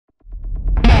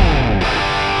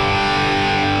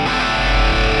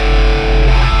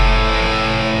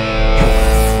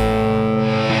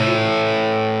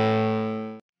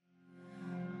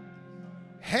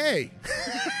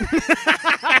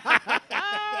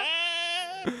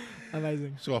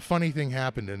Amazing. So a funny thing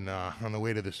happened on the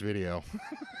way to this video.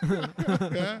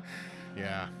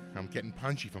 Yeah, I'm getting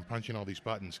punchy from punching all these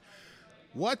buttons.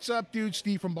 What's up, dude?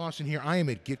 Steve from Boston here. I am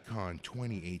at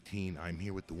GuitCon2018. I'm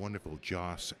here with the wonderful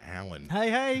Joss Allen.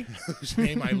 Hey. Whose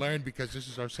name I learned because this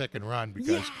is our second run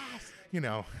because, you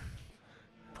know,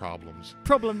 problems.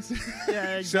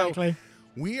 Yeah, exactly. So,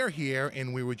 we are here,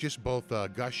 and we were just both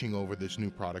gushing over this new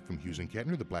product from Hughes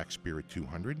Kettner, the Black Spirit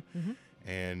 200.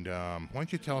 And why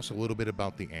don't you tell us a little bit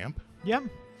about the amp? Yeah.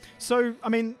 So, I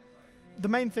mean, the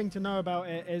main thing to know about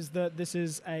it is that this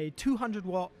is a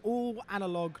 200-watt,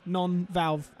 all-analog,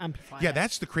 non-valve amplifier. Yeah,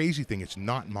 that's the crazy thing. It's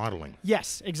not modeling.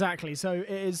 Yes, exactly. So it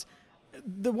is.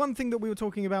 The one thing that we were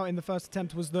talking about in the first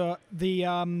attempt was what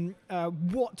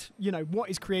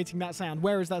is creating that sound?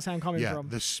 Where is that sound coming from?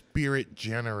 The spirit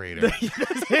generator.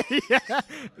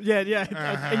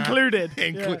 Included.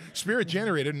 Spirit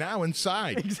generator now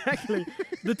inside. Exactly.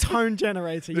 The tone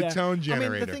generator. The tone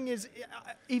generator. I mean, the thing is,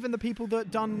 even the people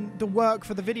that done the work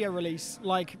for the video release,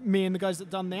 like me and the guys that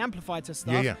done the amplifier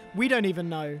stuff, we don't even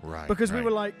know. Right. Because we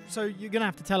were like, so you're going to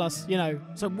have to tell us,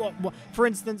 so what? For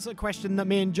instance, a question that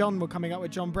me and John were coming up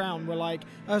with, John Brown, were like,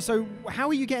 so how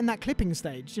are you getting that clipping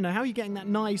stage? How are you getting that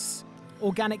nice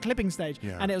organic clipping stage?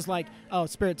 Yeah. And it was like, oh,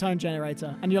 spirit tone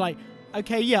generator. And you're like,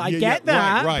 okay, I get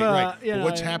that. Right. But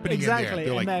what's happening in there?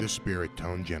 They're like, then, the spirit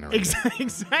tone generator.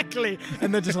 Exactly.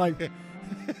 And they're just like...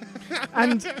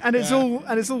 and it's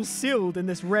all sealed in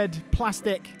this red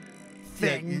plastic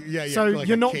thing. So like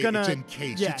you're not gonna. It's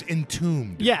encased. It's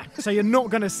entombed. Yeah. So you're not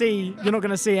gonna see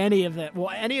any of it. Well,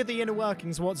 any of the inner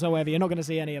workings whatsoever. You're not gonna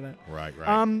see any of it. Right.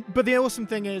 But the awesome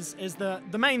thing is that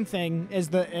the main thing is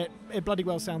that it bloody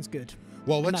well sounds good.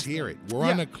 Well, let's hear it. We're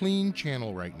on a clean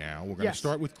channel right now. We're going to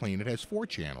start with clean. It has 4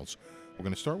 channels. We're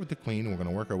going to start with the clean, and we're going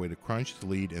to work our way to crunch, to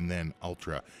lead, and then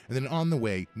ultra. And then on the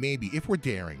way, maybe if we're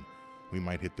daring, we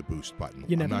might hit the boost button.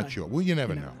 I'm not sure. Well, you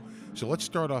never know. So let's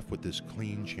start off with this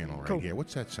clean channel right here.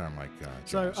 What's that sound like,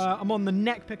 So I'm on the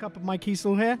neck pickup of my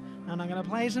Kiesel here, and I'm going to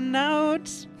play some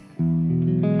notes.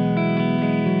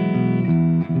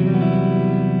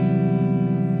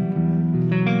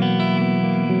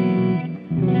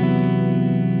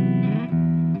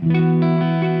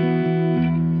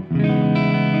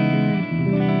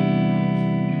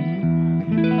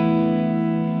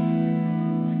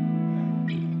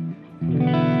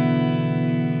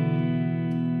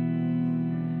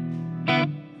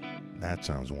 That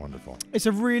sounds wonderful. It's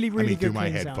a really good through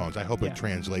my sound. headphones. I hope it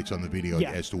translates on the video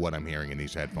as to what I'm hearing in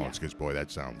these headphones, because, boy, that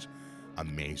sounds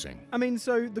amazing. I mean,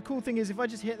 so the cool thing is if I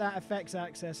just hit that effects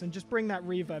access and just bring that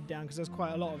reverb down, because there's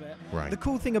quite a lot of it. Right. The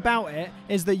cool thing about it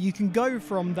is that you can go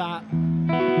from that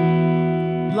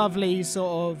lovely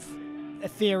sort of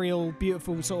ethereal,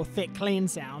 beautiful, sort of thick, clean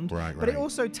sound. But it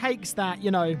also takes that,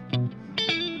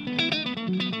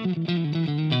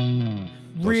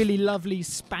 really lovely,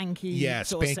 spanky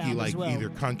sort of sound like as well. either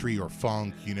country or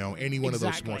funk, any one of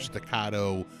those more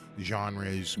staccato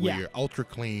genres where you're ultra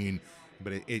clean,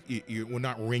 but we're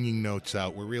not ringing notes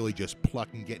out. We're really just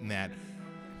plucking, getting that,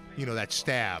 that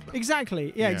stab.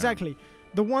 Exactly. Yeah, exactly.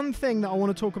 The one thing that I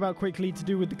want to talk about quickly to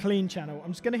do with the clean channel,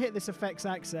 I'm just going to hit this effects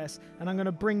access, and I'm going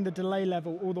to bring the delay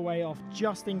level all the way off,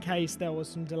 just in case there was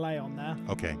some delay on there.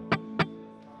 Okay.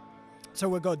 So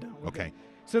we're good now. Okay. Good.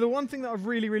 So the one thing that I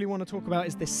really want to talk about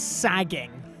is this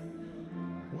sagging.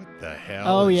 What the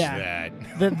hell is that?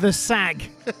 The sag.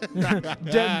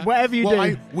 Whatever you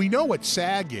do. We know what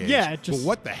sag is. Yeah. But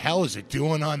what the hell is it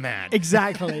doing on that?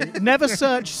 Exactly. Never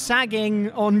search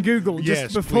sagging on Google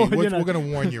just before. Please. We're going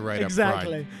to warn you right up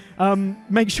front. Exactly.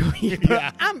 Make sure you put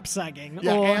amp sagging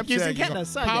or Hughes Kettner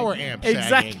sagging. Power amp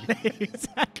sagging.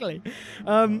 Exactly.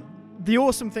 The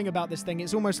awesome thing about this thing,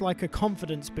 it's almost like a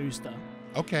confidence booster.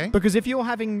 Okay. Because if you're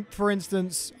having, for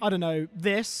instance, I don't know,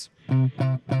 this,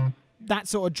 that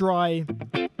sort of dry...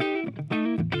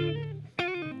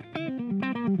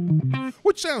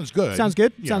 Which sounds good. Sounds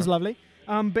good. Sounds lovely.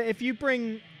 But if you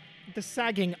bring the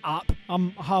sagging up,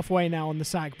 I'm halfway now on the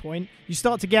sag point, you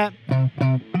start to get...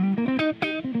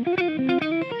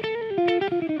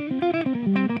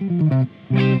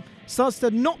 starts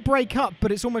to not break up,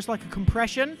 but it's almost like a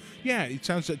compression. Yeah, it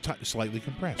sounds slightly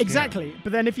compressed. Exactly. Yeah.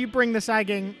 But then if you bring the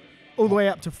sagging all the way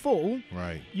up to full,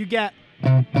 you get...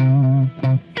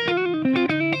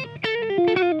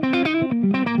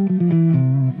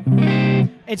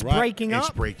 It's breaking up. It's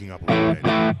breaking up a little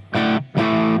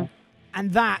bit.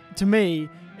 And that, to me,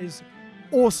 is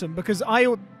awesome, because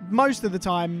most of the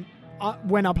time...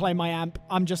 when I play my amp,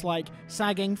 I'm just like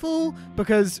sagging full,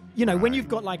 because when you've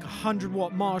got like a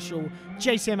 100-watt Marshall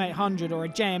JCM 800 or a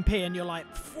JMP, and you're like,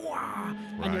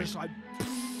 and you're just like,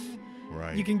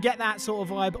 Right. you can get that sort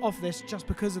of vibe off this just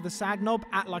because of the sag knob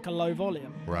at like a low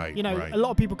volume. Right. You know, right. a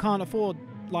lot of people can't afford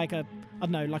like a, I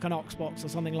don't know, like an aux box or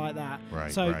something like that.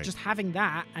 Right, So right. just having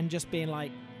that and just being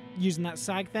like using that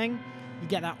sag thing, you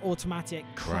get that automatic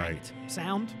cranked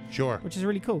sound. Sure. Which is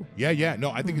really cool. Yeah.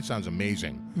 No, I think it sounds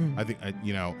amazing. I think,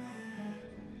 you know,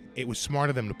 it was smart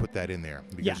of them to put that in there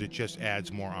because it just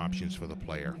adds more options for the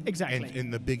player. Exactly.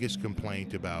 And the biggest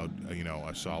complaint about, you know,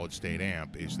 a solid state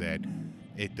amp is that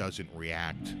it doesn't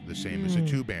react the same as a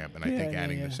tube amp. And I think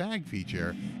adding the sag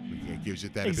feature gives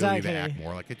it that ability to act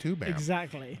more like a tube amp.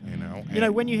 Exactly. You know? You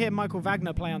know, when you hear Michael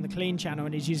Wagner play on the clean channel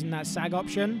and he's using that sag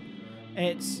option,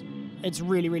 it's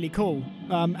really, really cool.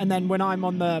 And then when I'm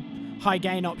on the high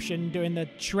gain option doing the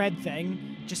shred thing,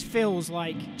 just feels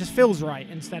right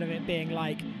instead of it being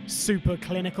like super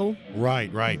clinical.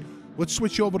 Right. Let's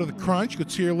switch over to the crunch.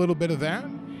 Let's hear a little bit of that.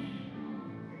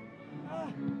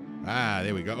 Ah,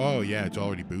 there we go. Oh, yeah, it's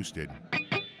already boosted.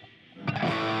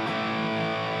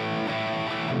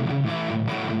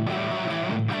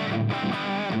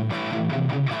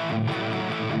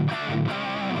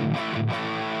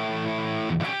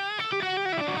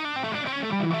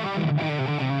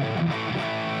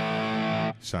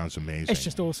 Sounds amazing. It's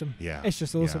just awesome. Yeah. It's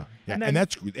just awesome. Yeah. And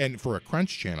And for a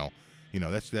crunch channel, you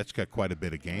know, that's got quite a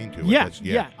bit of gain to it.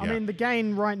 Yeah. I mean, the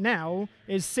gain right now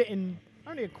is sitting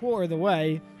only a quarter of the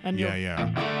way. And Oh, yeah.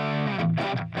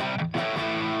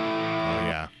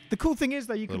 The cool thing is,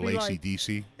 though, you can Little be like...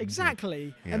 AC/DC.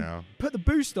 Exactly. You and know. put the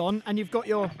boost on, and you've got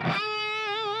your...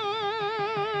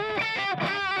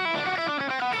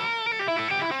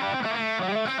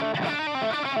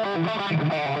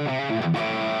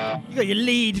 You got your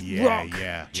lead rock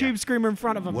tube screamer in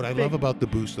front of them. What I love about the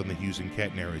boost on the Hughes and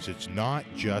Kettner is it's not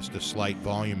just a slight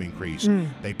volume increase.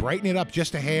 They brighten it up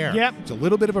just a hair. Yep. It's a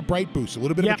little bit of a bright boost, a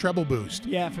little bit of a treble boost.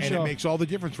 Yeah, for and sure. it makes all the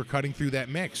difference for cutting through that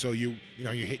mix. So you're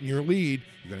hitting your lead,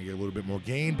 you're going to get a little bit more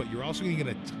gain, but you're also going to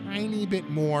get a tiny bit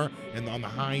more and on the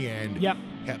high end. Yep.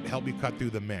 Help you cut through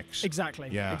the mix. Exactly.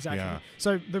 Yeah. Exactly. Yeah.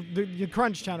 So your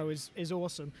crunch channel is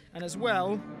awesome, and as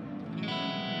well,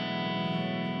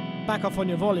 back off on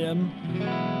your volume.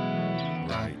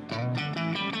 Right.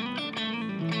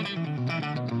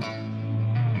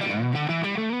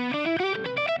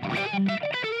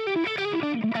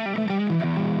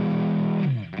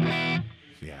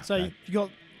 Yeah. So you got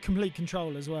complete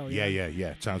control as well. Yeah.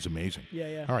 It sounds amazing.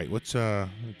 Yeah. All right, let's do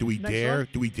we Next dare one?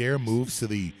 do we dare move to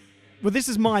the Well, this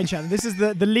is my channel. This is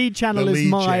the lead channel. The is lead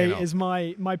my channel. is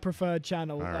my preferred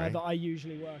channel right. that I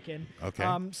usually work in.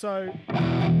 Okay. So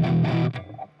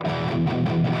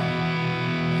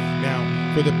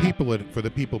now for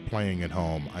the people playing at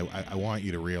home, I want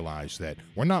you to realize that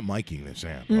we're not miking this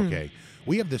amp, okay?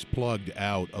 We have this plugged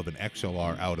out of an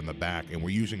XLR out in the back, and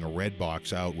we're using a red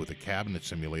box out with a cabinet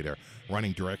simulator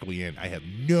running directly in. I have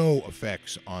no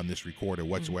effects on this recorder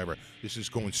whatsoever. This is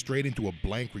going straight into a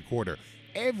blank recorder.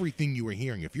 Everything you are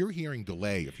hearing, if you're hearing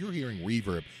delay, if you're hearing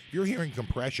reverb, if you're hearing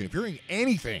compression, if you're hearing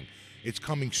anything, it's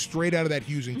coming straight out of that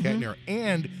Hughes and Kettner,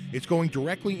 and it's going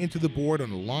directly into the board on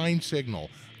a line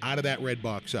signal out of that red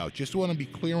box out. Just want to be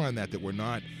clear on that we're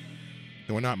not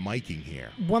miking here.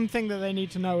 one thing that they need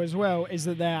to know as well is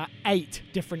that there are 8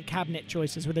 different cabinet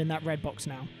choices within that red box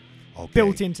now. Okay.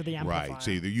 Built into the amplifier. Right.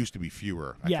 See, there used to be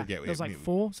fewer. I forget. There's like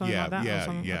 4, something like that. Or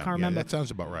something. I can't remember. Yeah, that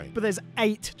sounds about right. But there's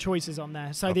 8 choices on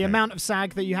there. So the Okay. amount of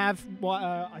sag that you have,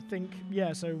 I think,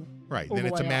 so Right. all Then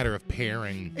the it's a way matter of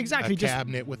pairing Exactly, a just-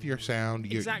 cabinet with your sound.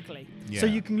 Exactly. Yeah. So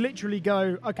you can literally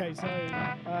go, okay, so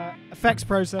effects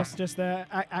process, just there,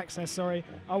 access, sorry.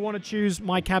 I want to choose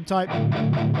my cab type.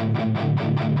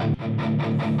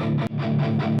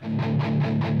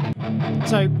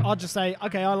 So I'll just say,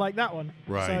 okay, I like that one.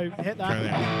 Right. So hit that. Turn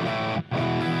that.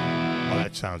 Oh,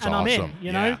 that sounds And awesome. I'm in,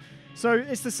 you know? Yeah. So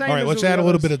it's the same All right, as let's all the add a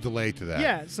little others. bit of delay to that.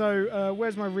 Yeah, so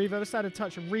where's my reverb? Let's add a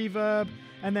touch of reverb,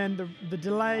 and then the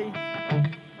delay.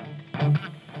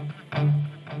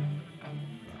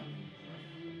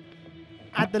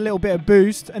 Add the little bit of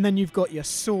boost, and then you've got your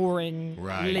soaring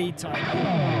Right. lead type.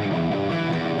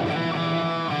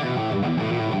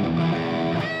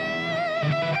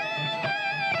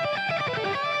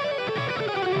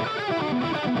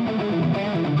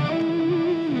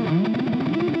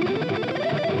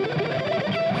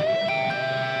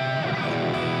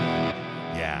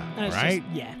 Yeah. And it's Right?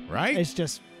 Just, yeah. Right? It's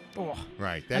just, oh.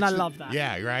 Right. And I love that.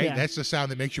 Yeah, right? Yeah. That's the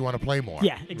sound that makes you want to play more.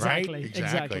 Yeah, right? exactly,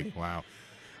 Exactly. exactly. Wow.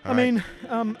 I All right. mean,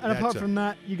 and apart from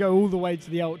that, you go all the way to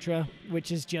the Ultra,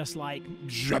 which is just like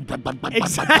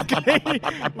exactly,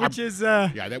 which is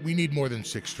yeah, that we need more than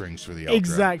 6 strings for the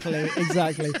Ultra.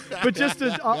 exactly. But just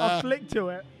as I'll flick to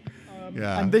it,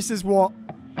 Yeah. and this is what.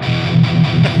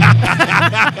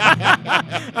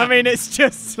 I mean, it's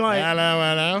just like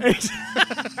hello.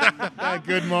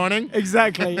 Good morning.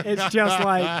 Exactly. It's just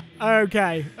like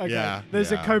okay. Yeah,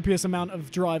 There's yeah. a copious amount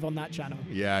of drive on that channel.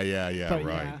 Yeah. But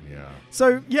Right. Yeah.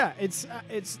 So yeah, it's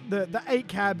the 8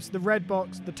 cabs, the red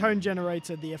box, the tone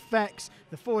generator, the effects,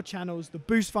 the 4 channels, the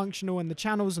boost functional, and the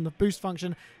channels and the boost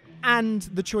function, and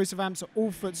the choice of amps are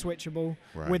all foot switchable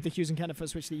with the Hughes and Kettner foot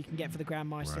switch that you can get for the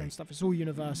Grandmeister and stuff. It's all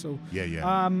universal.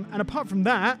 Yeah. And apart from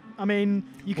that, I mean,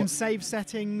 you can save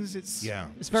settings. It's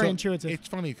very intuitive. It's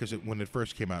funny because when it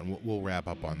first came out, and we'll wrap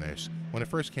up on this. When it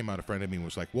first came out, a friend of mine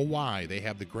was like, "Well, why? They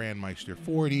have the Grandmeister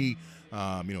 40.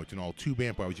 It's an all tube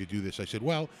amp. Why would you do this?" I said,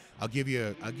 "Well, I'll give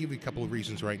you a couple of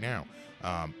reasons right now.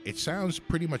 It sounds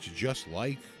pretty much just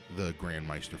like the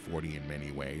Grandmeister 40 in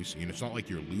many ways. It's not like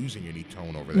you're losing any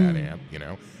tone over that amp.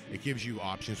 It gives you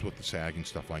options with the sag and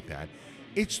stuff like that.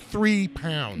 It's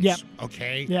 £3,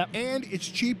 okay? Yep. And it's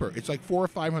cheaper. It's like $400 or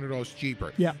 $500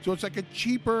 cheaper. Yeah. So it's like a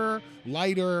cheaper,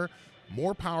 lighter,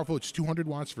 more powerful. It's 200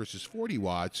 watts versus 40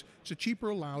 watts. It's a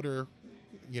cheaper, louder,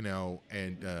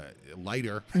 and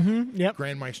lighter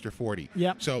Grandmeister 40.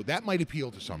 Yep. So that might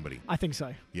appeal to somebody. I think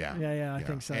so. Yeah. Yeah, I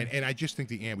think so. And I just think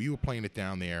the amp, you were playing it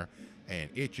down there, and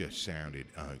it just sounded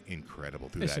incredible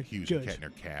through that Hughes and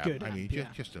Kettner cab. I mean,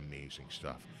 just amazing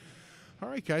stuff. All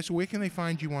right, guys, so where can they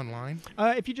find you online?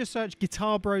 If you just search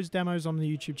Guitar Bros Demos on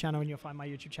the YouTube channel, and you'll find my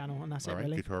YouTube channel, and that's All right,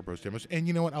 really. Guitar Bros Demos. And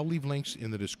you know what? I'll leave links in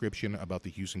the description about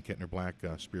the Hughes and Kettner Black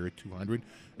Spirit 200,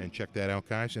 and check that out,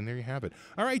 guys, and there you have it.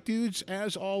 All right, dudes,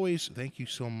 as always, thank you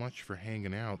so much for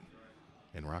hanging out,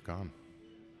 and rock on.